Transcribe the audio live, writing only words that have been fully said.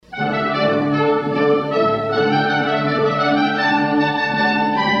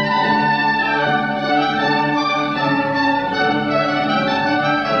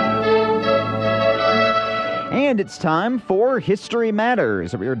It's time for History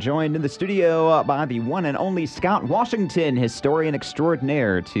Matters. We are joined in the studio by the one and only Scott Washington, historian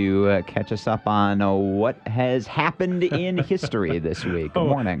extraordinaire, to catch us up on what has happened in history this week. Good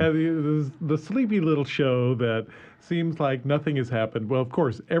morning. The sleepy little show that seems like nothing has happened. Well, of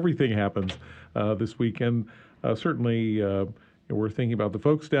course, everything happens this weekend. Certainly, we're thinking about the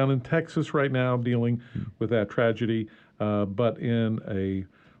folks down in Texas right now dealing with that tragedy. But in a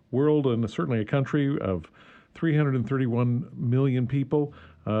world and certainly a country of 331 million people,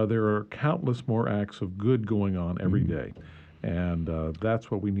 there are countless more acts of good going on every day. And that's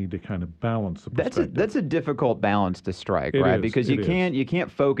what we need to kind of balance the perspective. That's a difficult balance to strike, right? Because you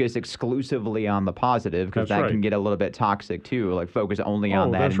can't focus exclusively on the positive, because that can get a little bit toxic too. Like focus only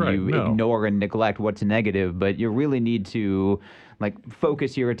on that, and you ignore and neglect what's negative. But you really need to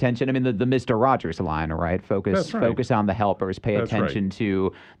focus your attention. I mean, the Mr. Rogers line, right? Focus on the helpers. Pay attention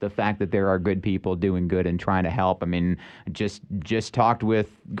to the fact that there are good people doing good and trying to help. I mean, just talked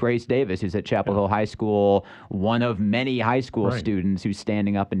with Grace Davis, who's at Chapel Hill High School, one of many high school students who's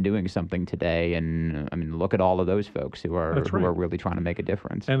standing up and doing something today. And I mean, look at all of those folks who are really trying to make a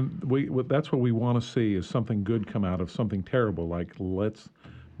difference. And that's what we want to see, is something good come out of something terrible. Like, let's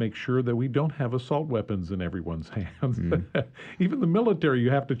make sure that we don't have assault weapons in everyone's hands. Even the military,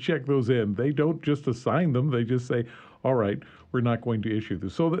 you have to check those in. They don't just assign them. They just say, all right, we're not going to issue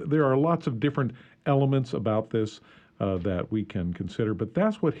this. So there are lots of different elements about this that we can consider. But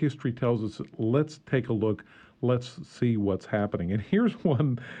that's what history tells us. Let's take a look. Let's see what's happening. And here's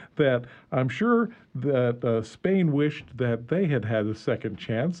one that I'm sure that Spain wished that they had had a second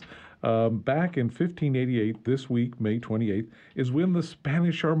chance. Back in 1588, this week, May 28th, is when the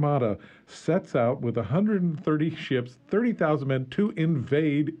Spanish Armada sets out with 130 ships, 30,000 men to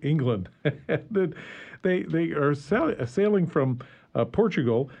invade England. They are sailing from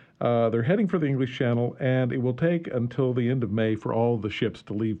Portugal. They're heading for the English Channel, and it will take until the end of May for all the ships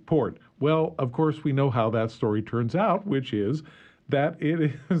to leave port. Well, of course, we know how that story turns out, which is that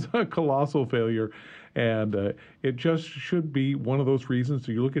it is a colossal failure. And it just should be one of those reasons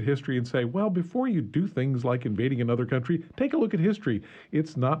you look at history and say, well, before you do things like invading another country, take a look at history.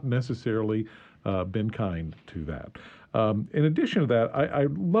 It's not necessarily been kind to that. In addition to that, I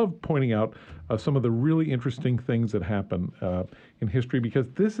love pointing out some of the really interesting things that happen in history, because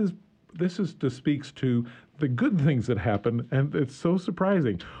this speaks to the good things that happen, and it's so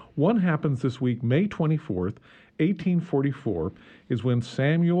surprising. One happens this week, May 24th, 1844, is when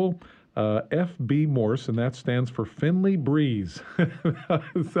Samuel F.B. Morse, and that stands for Finley Breeze.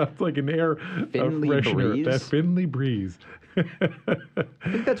 Sounds like an air freshener. That Finley Breeze.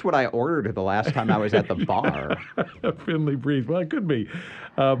 I think that's what I ordered the last time I was at the bar. Finley Breeze. Well, it could be.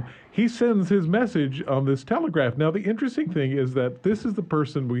 He sends his message on this telegraph. Now, the interesting thing is that this is the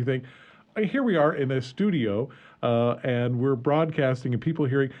person we think, here we are in a studio, and we're broadcasting and people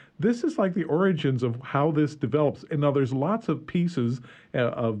hearing. This is like the origins of how this develops. And now there's lots of pieces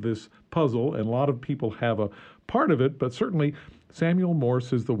of this puzzle, and a lot of people have a part of it, but certainly Samuel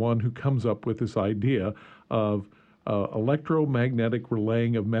Morse is the one who comes up with this idea of electromagnetic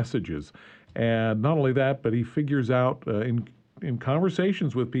relaying of messages. And not only that, but he figures out in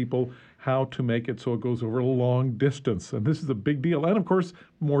conversations with people how to make it so it goes over a long distance. And this is a big deal. And of course,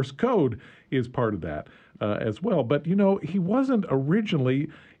 Morse code is part of that as well. But he wasn't originally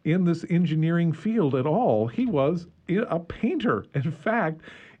in this engineering field at all. He was a painter. In fact,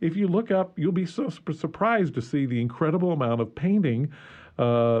 if you look up, you'll be so surprised to see the incredible amount of painting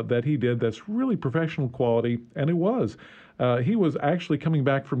that he did that's really professional quality. And it was. He was actually coming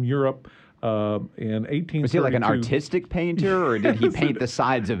back from Europe in 1832. Was he like an artistic painter, or did he paint the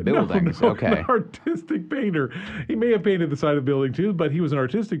sides of buildings? No, an artistic painter. He may have painted the side of the building too, but he was an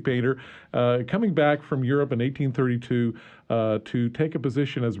artistic painter coming back from Europe in 1832 to take a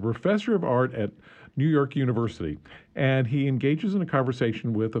position as a professor of art at New York University. And he engages in a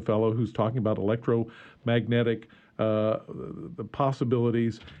conversation with a fellow who's talking about electromagnetic the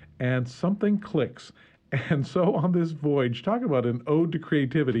possibilities, and something clicks. And so on this voyage, talk about an ode to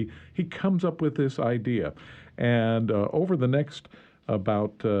creativity, he comes up with this idea. And over the next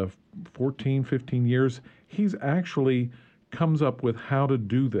about 14, 15 years, he's actually comes up with how to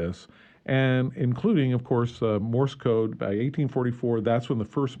do this, and including, of course, Morse code. By 1844, that's when the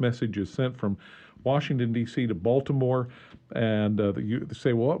first message is sent from Washington, D.C. to Baltimore. And you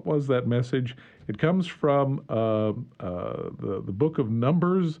say, well, what was that message? It comes from the book of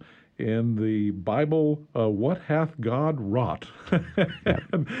Numbers in the Bible, what hath God wrought?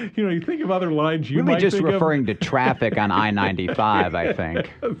 And, you think of other lines you might think of. Really just referring to traffic on I-95, I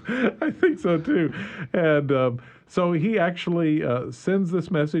think. I think so, too. And So he actually sends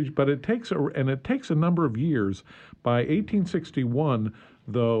this message, but it takes a number of years. By 1861,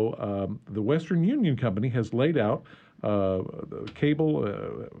 though, the Western Union Company has laid out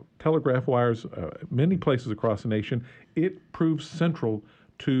cable, telegraph wires, many places across the nation. It proves central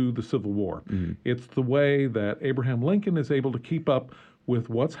to the Civil War. Mm-hmm. It's the way that Abraham Lincoln is able to keep up with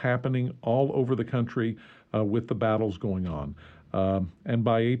what's happening all over the country with the battles going on. And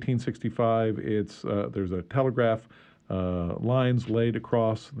by 1865, there's a telegraph lines laid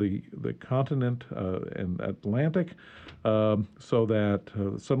across the continent and Atlantic, so that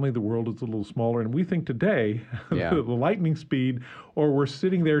suddenly the world is a little smaller. And we think today, the lightning speed, or we're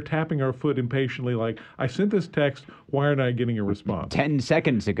sitting there tapping our foot impatiently like, I sent this text, why aren't I getting a response? 10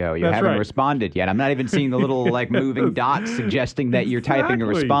 seconds ago, you haven't responded yet. I'm not even seeing the little moving dots suggesting that you're typing a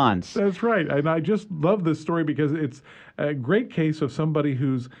response. That's right. And I just love this story because it's a great case of somebody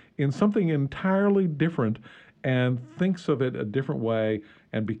who's in something entirely different and thinks of it a different way.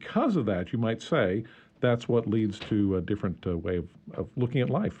 And because of that, you might say, that's what leads to a different way of looking at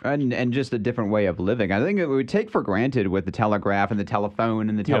life. And just a different way of living. I think we would take for granted with the telegraph and the telephone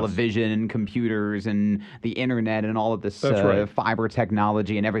and the television and computers and the internet and all of this fiber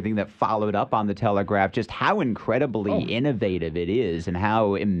technology and everything that followed up on the telegraph, just how incredibly innovative it is and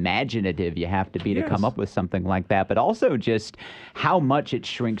how imaginative you have to be to come up with something like that, but also just how much it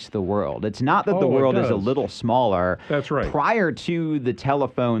shrinks the world. It's not that the world is a little smaller. That's right. Prior to the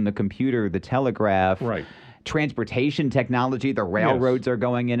telephone, the computer, the telegraph, transportation technology, the railroads are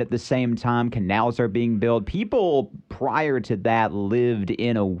going in at the same time, canals are being built. People prior to that lived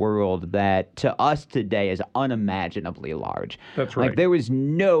in a world that to us today is unimaginably large. That's right. Like there was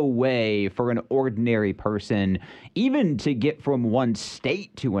no way for an ordinary person even to get from one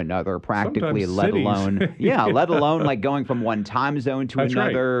state to another practically, let alone let alone like going from one time zone to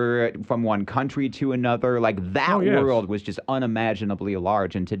another, from one country to another. Like that world was just unimaginably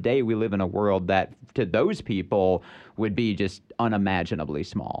large. And today we live in a world that to those people would be just unimaginably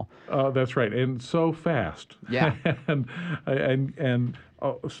small. That's right, and so fast. Yeah. and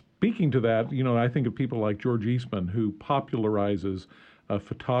speaking to that, I think of people like George Eastman, who popularizes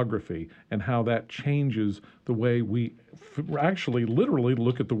photography and how that changes the way we actually literally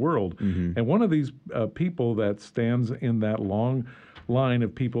look at the world. Mm-hmm. And one of these people that stands in that long line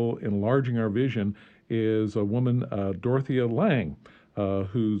of people enlarging our vision is a woman, Dorothea Lange,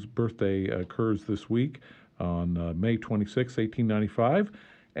 whose birthday occurs this week on May 26, 1895.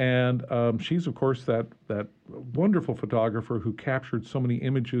 And she's, of course, that wonderful photographer who captured so many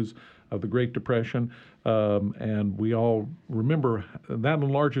images of the Great Depression. And we all remember that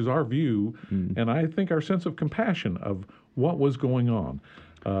enlarges our view, and I think our sense of compassion of what was going on.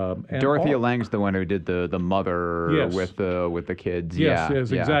 Dorothea Lange's the one who did the mother with the kids. Yes,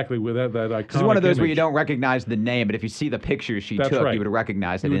 exactly. With that iconic It's one of those image where you don't recognize the name, but if you see the picture she took, you would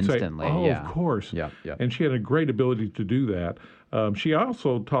recognize it instantly. Say, of course. Yeah. And she had a great ability to do that. She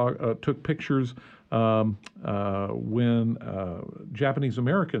also took pictures when Japanese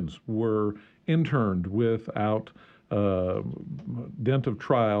Americans were interned without dent of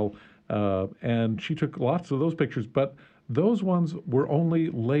trial, and she took lots of those pictures, but those ones were only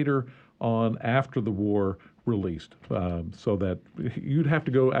later on after the war released, so that you'd have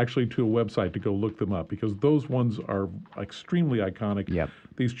to go actually to a website to go look them up because those ones are extremely iconic. Yep.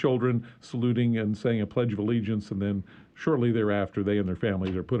 These children saluting and saying a Pledge of Allegiance, and then shortly thereafter, they and their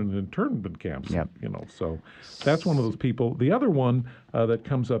families are put in internment camps. Yep. So that's one of those people. The other one that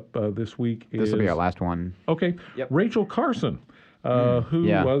comes up this week is... This will be our last one. Okay. Yep. Rachel Carson. Who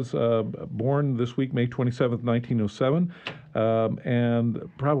was born this week, May 27th, 1907. And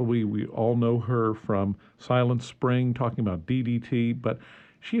probably we all know her from Silent Spring, talking about DDT. But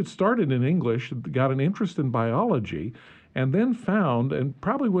she had started in English, got an interest in biology, and then found, and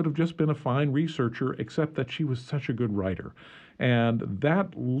probably would have just been a fine researcher, except that she was such a good writer. And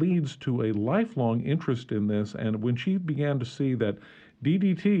that leads to a lifelong interest in this. And when she began to see that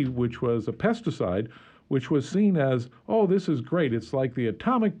DDT, which was a pesticide, which was seen as, oh, this is great. It's like the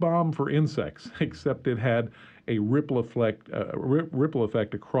atomic bomb for insects, except it had a ripple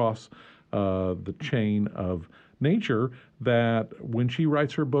effect across the chain of nature, that when she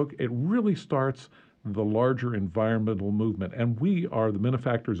writes her book, it really starts the larger environmental movement. And we are the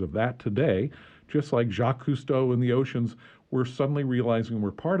benefactors of that today. Just like Jacques Cousteau in the oceans, we're suddenly realizing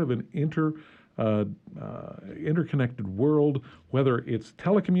we're part of an interconnected world, whether it's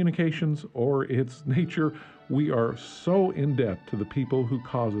telecommunications or it's nature. We are so in debt to the people who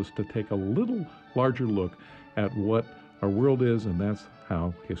cause us to take a little larger look at what our world is, and that's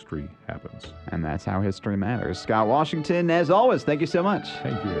how history happens. And that's how history matters. Scott Washington, as always, thank you so much.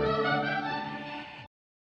 Thank you, Aaron.